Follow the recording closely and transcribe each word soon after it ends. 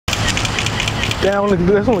Damn,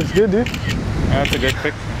 this one looks good, dude. Yeah, that's a good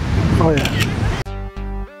picture. Oh yeah.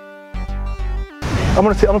 I'm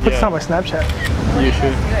gonna put this on my Snapchat. You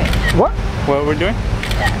should. What? What we're doing?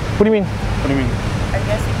 Yeah. What do you mean? What do you mean? Are you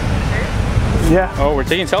guys taking pictures? Yeah. Oh, we're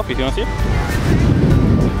taking selfies. You want to see?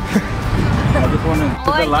 I just want to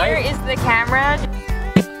put the light. All I hear is the camera.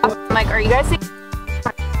 I'm like, are you guys taking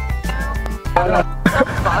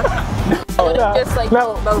just like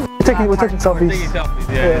no, we're taking selfies. We're taking selfies.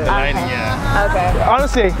 Yeah. The lighting. Yeah. Okay.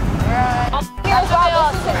 Honestly. Here's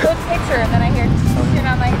wow, this is a good picture, and then I hear, and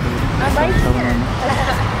I'm like, I'm right here.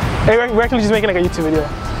 Hey, we're actually just making like a YouTube video.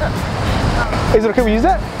 Is it okay we use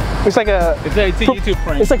that? It's like a. It's a YouTube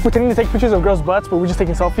prank. It's like pretending to take pictures of girls' butts, but we're just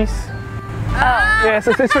taking selfies. Yeah, it's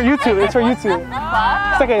for YouTube. It's for YouTube.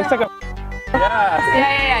 It's like a.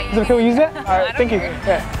 Yeah. Is it okay we use that? All right, thank you.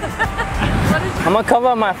 Yeah. I'm gonna cover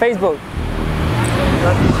up my Facebook.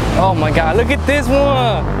 Oh my God, look at this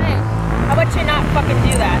one. Hey, how about you not fucking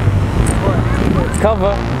do that?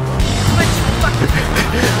 Cover.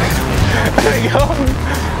 There you go.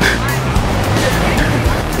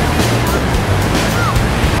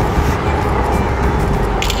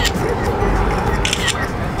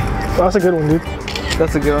 Oh, that's a good one, dude.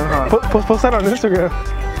 That's a good one, huh? Post that on Instagram.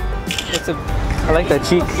 I like that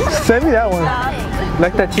cheek. Send me that one.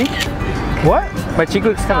 Like that cheek? What? My cheek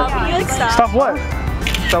looks kind of... Stop what?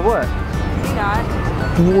 Stop what?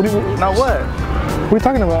 What do you, Not what? what are you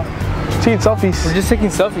talking about? Taking selfies. We're just taking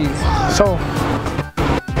selfies. So,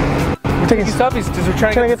 we're taking selfies because we're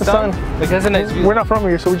trying to get the sun. Like, that's a nice view. We're not from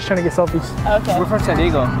here, so we're just trying to get selfies. Okay. We're from San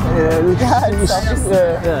Diego. Yeah, It's selfies.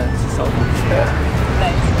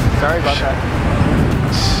 Nice. Sorry about that.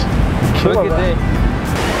 Have a good day.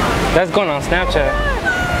 That's going on Snapchat.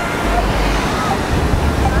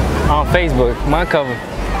 On Facebook, my cover.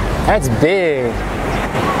 That's big.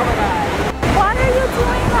 Why are you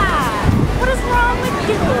doing that? What is wrong with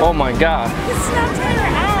you? Oh my God. You Snapchat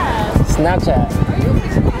your ass. Snapchat.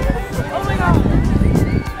 Oh my God. Oh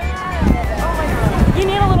my God. You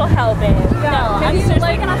need a little help, babe. No, I'm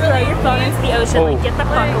seriously gonna throw your phone into the ocean. Like, get the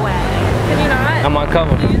fuck away. Can you not? I'm on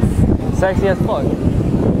cover. Sexy as fuck.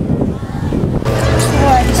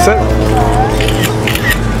 Like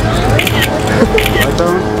that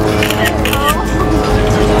one?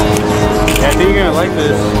 Yeah, I think you're gonna like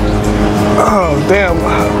this. Oh, damn.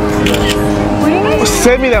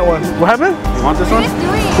 Send me that one. What happened? You want this one?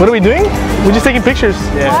 What are we doing? We're just taking pictures.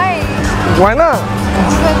 Yeah. Why not?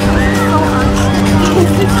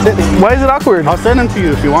 Why is it awkward? I'll send them to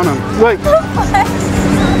you if you want them. Look.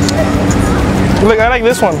 Look, I like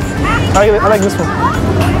this one. I like this one.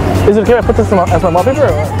 Is it okay if I put this as my wallpaper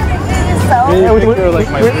or what? Yeah, we're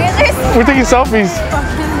taking selfies.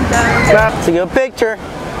 Take a picture.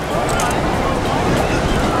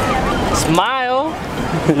 Smile.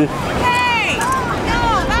 Hey! No,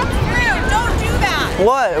 that's rude. Don't do that.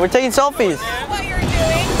 What? We're taking selfies. What you're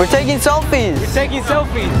doing. We're taking selfies. We're taking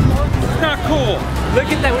selfies. It's not cool. Look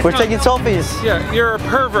at that. We're taking selfies. Yeah, you're a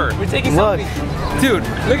pervert. We're taking selfies. Dude,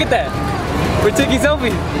 look at that. We're taking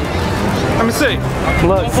selfies. I'm gonna see.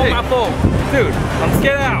 Look. Don't pull my phone. Dude,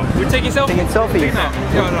 get out. We're taking selfies. Taking selfies.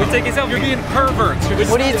 We're taking selfies. You're being perverts.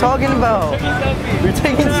 What are you talking about? We're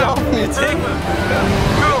taking selfies.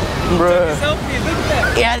 Bruh. Selfies. Look at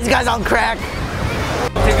that. Yeah, this guy's on crack.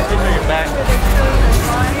 Take a picture of your back.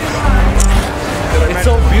 It's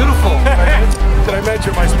so beautiful. Did I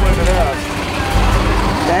mention my splendid ass?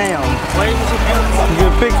 Damn. Why is it so beautiful?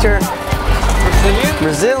 Good picture.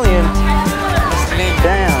 Brazilian? Brazilian.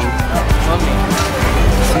 Damn.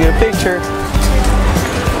 Let's get a picture.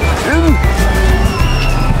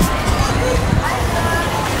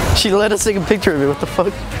 She let us take a picture of it. What the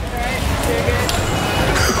fuck?